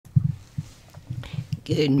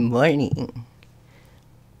Good morning.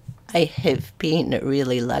 I have been a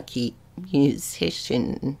really lucky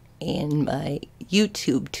musician, and my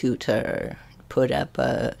YouTube tutor put up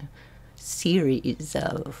a series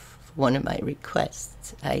of one of my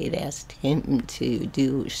requests. I had asked him to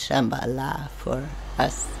do Shambala for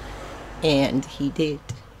us, and he did.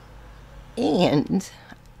 And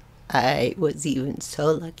I was even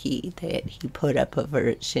so lucky that he put up a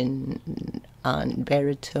version on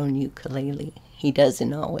baritone ukulele. He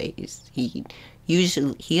doesn't always. He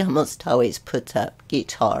almost always puts up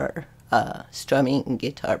guitar, strumming,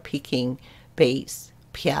 guitar picking, bass,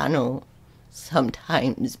 piano,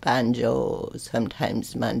 sometimes banjo,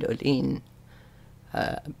 sometimes mandolin.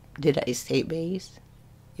 Did I say bass?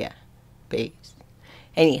 Yeah, bass.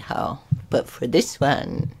 Anyhow, but for this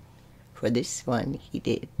one he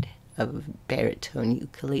did a baritone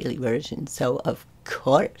ukulele version. So of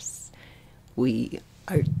course we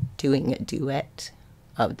are doing a duet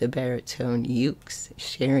of the baritone ukes,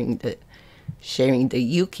 sharing the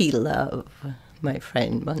uke love, my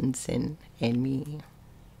friend Munson and me.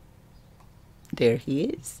 There he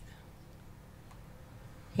is.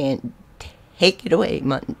 And take it away,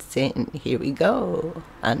 Munson. Here we go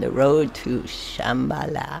on the road to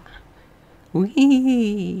Shambala.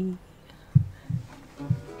 Whee!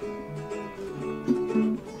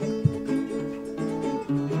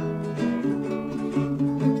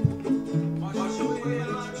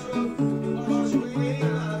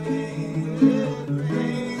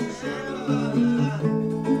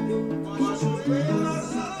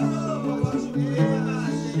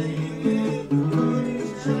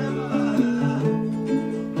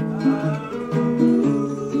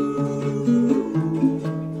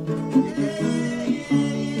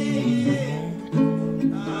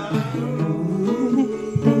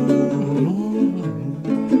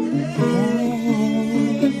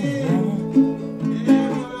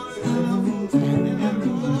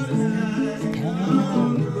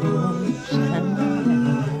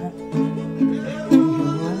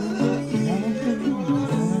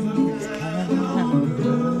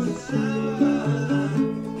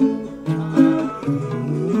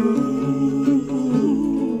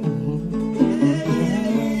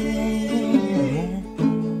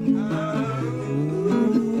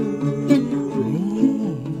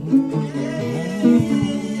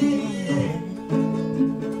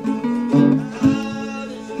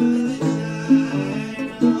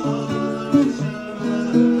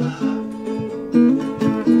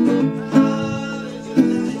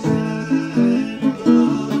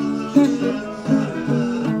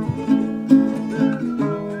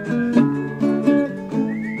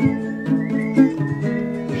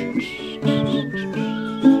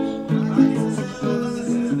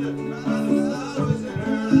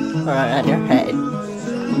 Or on your head.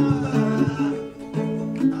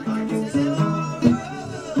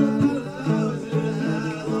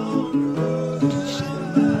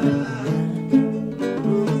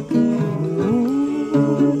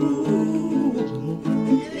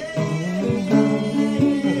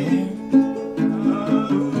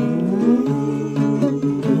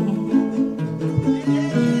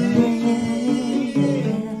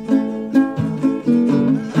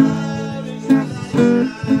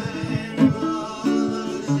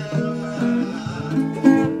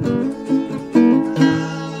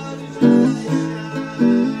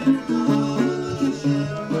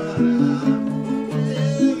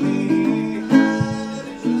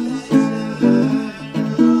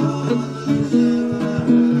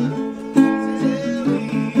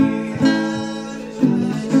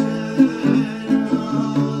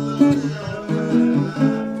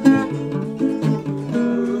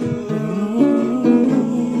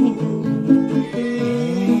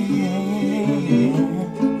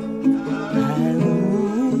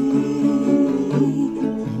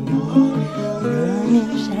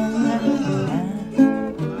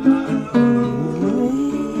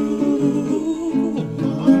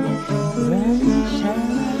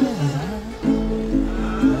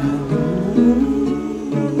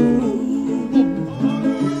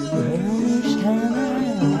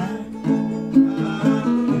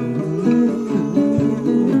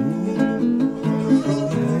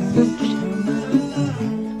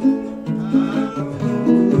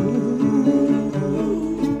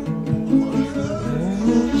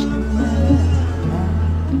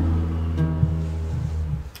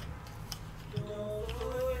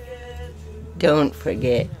 Don't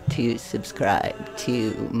forget to subscribe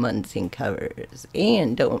to Munson Covers,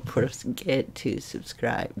 and don't forget to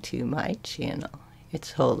subscribe to my channel.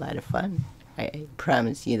 It's a whole lot of fun. I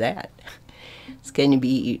promise you that. It's going to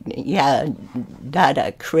be, yeah, not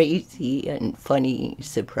a crazy and funny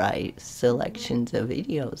surprise selections of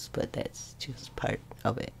videos, but that's just part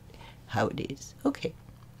of it, how it is. Okay.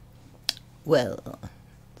 Well,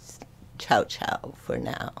 ciao ciao for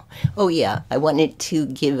now. Oh yeah, I wanted to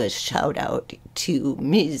give a shout out to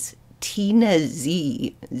Ms. Tina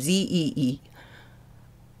Zee.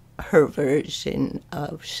 Her version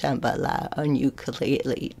of Shambala on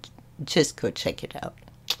ukulele. Just go check it out.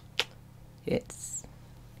 It's,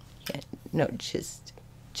 yeah, no, just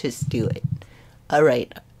do it. All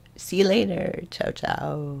right. See you later. Ciao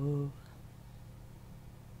ciao.